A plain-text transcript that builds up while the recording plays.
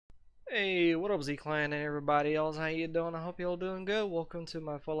Hey, what up Z-Clan and everybody else, how you doing? I hope you all doing good. Welcome to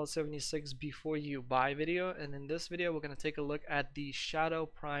my Fallout 76 Before You Buy video, and in this video we're going to take a look at the Shadow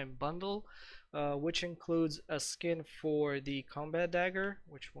Prime bundle, which includes a skin for the Combat Dagger,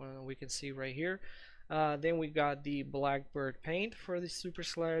 which one we can see right here. Then we got the Blackbird paint for the Super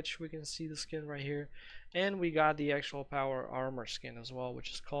Sledge, we can see the skin right here. And we got the actual Power Armor skin as well,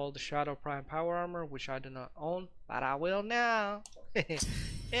 which is called the Shadow Prime Power Armor, which I do not own, but I will now.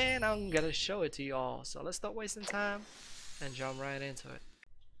 And I'm gonna show it to y'all. So let's stop wasting time and jump right into it.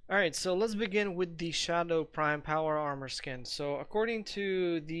 Alright, so let's begin with the Shadow Prime Power Armor skin. So according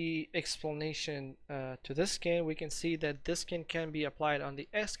to the explanation to this skin, we can see that this skin can be applied on the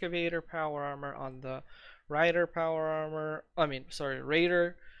Excavator Power Armor, on the Rider Power Armor,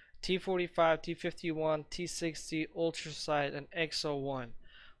 Raider, T45, T51, T60, Ultrasight, and XO1.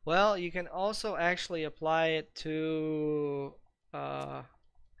 Well, you can also actually apply it to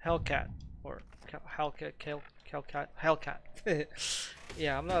Hellcat or Hellcat.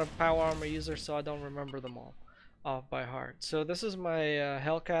 Yeah, I'm not a power armor user, so I don't remember them all off by heart. So this is my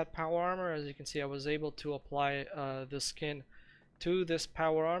Hellcat power armor. As you can see, I was able to apply the skin to this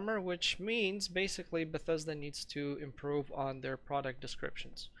power armor, which means basically Bethesda needs to improve on their product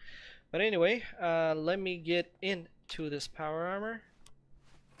descriptions. But anyway, let me get into this power armor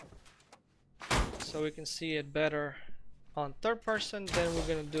so we can see it better on third person. Then we're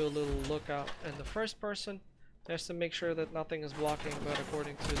gonna do a little lookout in the first person just to make sure that nothing is blocking, but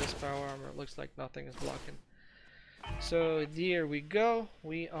according to this power armor it looks like nothing is blocking. So here we go,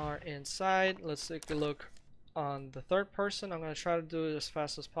 we are inside. Let's take a look on the third person. I'm gonna try to do it as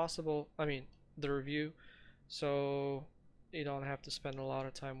fast as possible, the review, so you don't have to spend a lot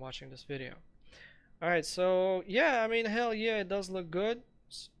of time watching this video. Alright, so yeah, hell yeah, it does look good.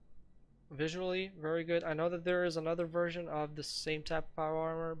 Visually very good. I know that there is another version of the same type of power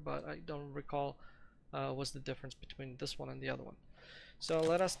armor, but I don't recall what's the difference between this one and the other one. So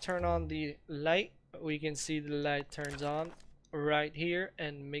let us turn on the light. We can see the light turns on right here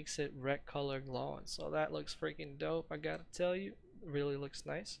and makes it red color glowing. So that looks freaking dope, I gotta tell you. It really looks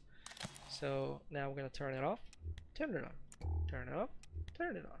nice. So now we're gonna turn it off, turn it on, turn it off,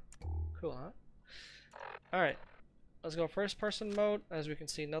 turn it on. Cool, huh? Alright, let's go first person mode. As we can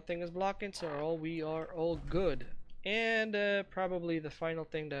see, nothing is blocking, so we are all good. And probably the final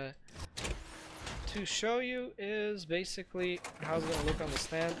thing to show you is basically how it's gonna look on the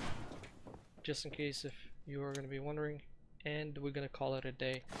stand, just in case if you are gonna be wondering. And we're gonna call it a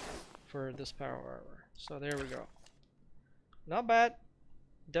day for this power armor. So there we go. Not bad.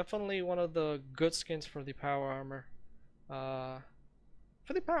 Definitely one of the good skins for the power armor. Yeah.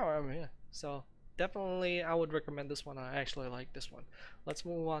 So definitely I would recommend this one. I actually like this one. Let's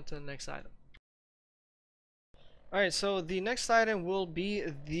move on to the next item. Alright, so the next item will be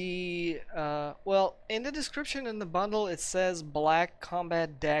the, well, in the description in the bundle it says Black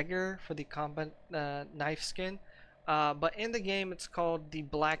Combat Dagger for the combat knife skin, but in the game it's called the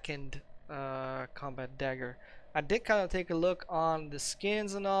Blackened Combat Dagger. I did kind of take a look on the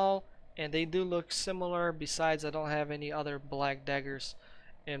skins and all, and they do look similar. Besides, I don't have any other black daggers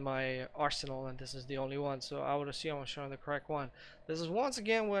in my arsenal, and this is the only one, so I would assume I'm showing the correct one. This is once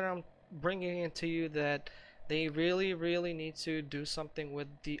again where I'm bringing into you that they really need to do something with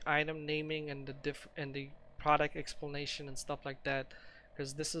the item naming and the product explanation and stuff like that,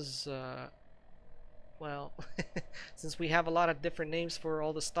 because this is well, since we have a lot of different names for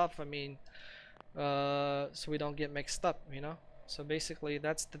all the stuff, so we don't get mixed up, you know. So basically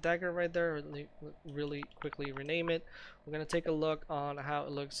that's the dagger right there. Really quickly rename it. We're gonna take a look on how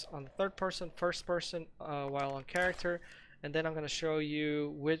it looks on the third person, first person, while on character, and then I'm going to show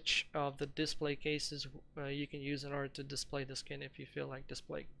you which of the display cases you can use in order to display the skin if you feel like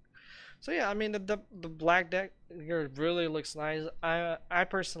displaying. So yeah, the black dagger really looks nice. I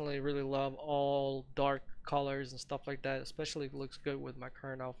personally really love all dark colors and stuff like that, especially it looks good with my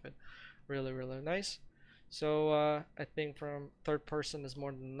current outfit. Really nice. So I think from third person is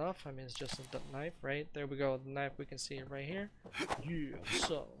more than enough. It's just the knife, right? There we go. The knife, we can see it right here. Yeah,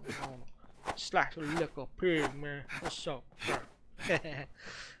 so slash a little pig, man. What's up?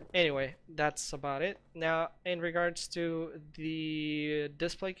 Anyway, that's about it. Now, in regards to the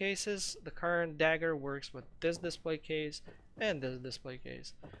display cases, the current dagger works with this display case and this display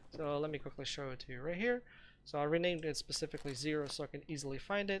case. So let me quickly show it to you right here. So I renamed it specifically 0 so I can easily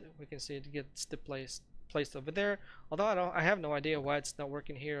find it. We can see it gets placed over there. Although I have no idea why it's not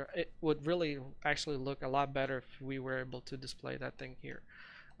working here. It would really actually look a lot better if we were able to display that thing here.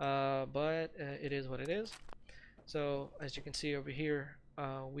 But it is what it is. So as you can see over here,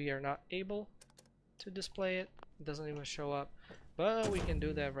 we are not able to display it. It doesn't even show up. but we can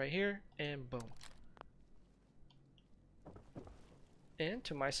do that right here, and boom. And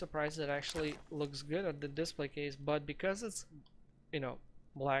to my surprise, it actually looks good on the display case, but because it's, you know,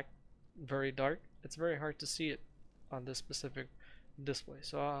 black, very dark, it's very hard to see it on this specific display.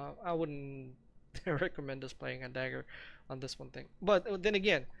 So I wouldn't recommend displaying a Dagger on this one thing. But then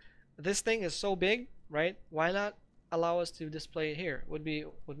again, this thing is so big, right? Why not allow us to display it here? Would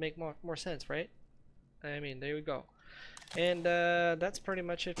make more sense, right? I mean, there we go. And that's pretty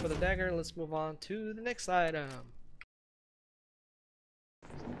much it for the Dagger. Let's move on to the next item.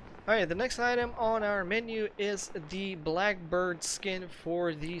 Alright, the next item on our menu is the Blackbird skin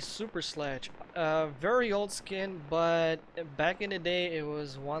for the Super Sledge. Very old skin, but back in the day it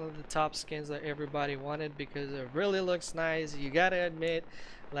was one of the top skins that everybody wanted because it really looks nice. You gotta admit,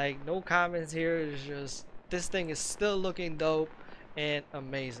 like, no comments here, it's just this thing is still looking dope and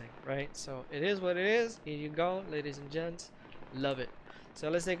amazing, right? So it is what it is. Here you go, ladies and gents. Love it. So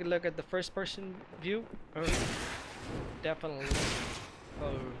let's take a look at the first person view. Definitely.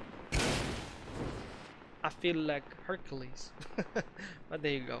 Oh, I feel like Hercules. But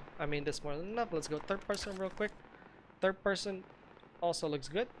there you go. I mean, that's more than enough. Let's go third person real quick. Third person also looks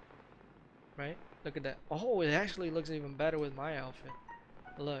good, right? Look at that. Oh, it actually looks even better with my outfit.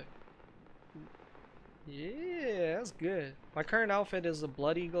 Look. Yeah, that's good. My current outfit is a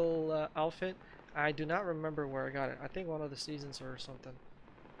Blood Eagle outfit. I do not remember where I got it. I think one of the seasons or something.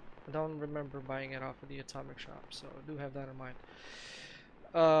 I don't remember buying it off of the Atomic Shop, so do have that in mind.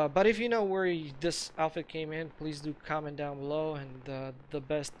 But if you know where this outfit came in, please do comment down below, and the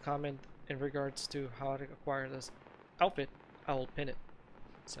best comment in regards to how to acquire this outfit, I will pin it.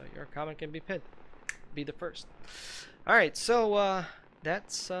 So your comment can be pinned. Be the first. Alright, so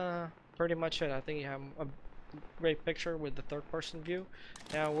that's pretty much it. I think you have a great picture with the third person view.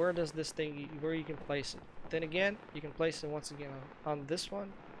 Now where does this thing, where you can place it? Then again, you can place it once again on this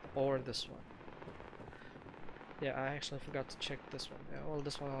one or this one. Yeah, I actually forgot to check this one. Yeah, well,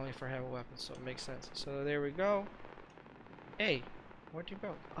 this one only for heavy weapons, so it makes sense. So there we go. Hey, where'd you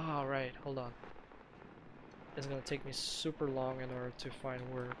go? Oh, right, hold on. It's gonna take me super long in order to find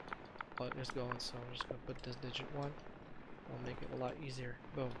where what is going, so I'm just gonna put this digit 1. I'll make it a lot easier.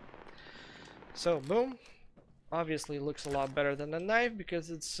 Boom. So, boom. Obviously looks a lot better than the knife because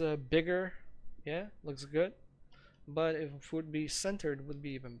it's bigger. Yeah, looks good. But if it would be centered, would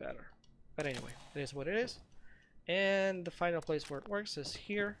be even better. But anyway, it is what it is. And the final place where it works is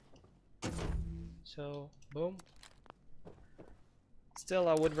here. So, boom. Still,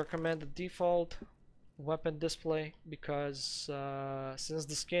 I would recommend the default weapon display because since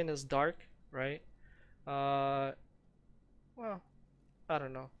the skin is dark, right? Well, I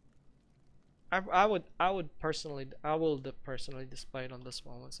don't know. I will personally display it on this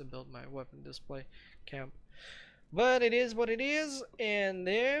one once I build my weapon display camp. But it is what it is, and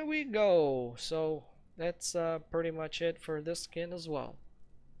there we go. So that's pretty much it for this skin as well.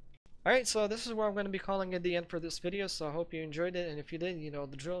 Alright, so this is where I'm going to be calling it the end for this video, so I hope you enjoyed it, and if you did, you know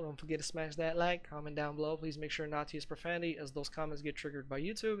the drill. Don't forget to smash that like, comment down below. Please make sure not to use profanity, as those comments get triggered by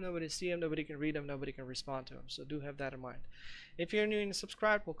YouTube. Nobody see them, nobody can read them, nobody can respond to them, so do have that in mind. If you're new and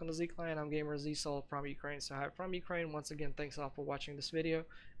subscribed, welcome to Z Client. I'm Gamer Z Soul from Ukraine, so hi from Ukraine. Once again, thanks all for watching this video,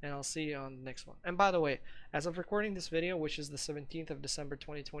 and I'll see you on the next one. And by the way, as of recording this video, which is the 17th of December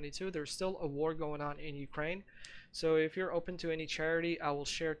 2022, there's still a war going on in Ukraine. So if you're open to any charity, I will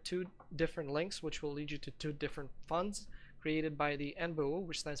share 2 different links which will lead you to 2 different funds created by the NBU,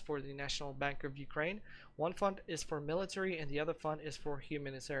 which stands for the National Bank of Ukraine. One fund is for military and the other fund is for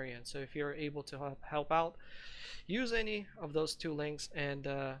humanitarian. So if you're able to help out, use any of those 2 links. And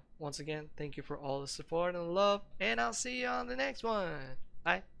once again, thank you for all the support and love, and I'll see you on the next one.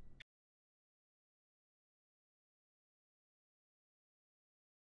 Bye.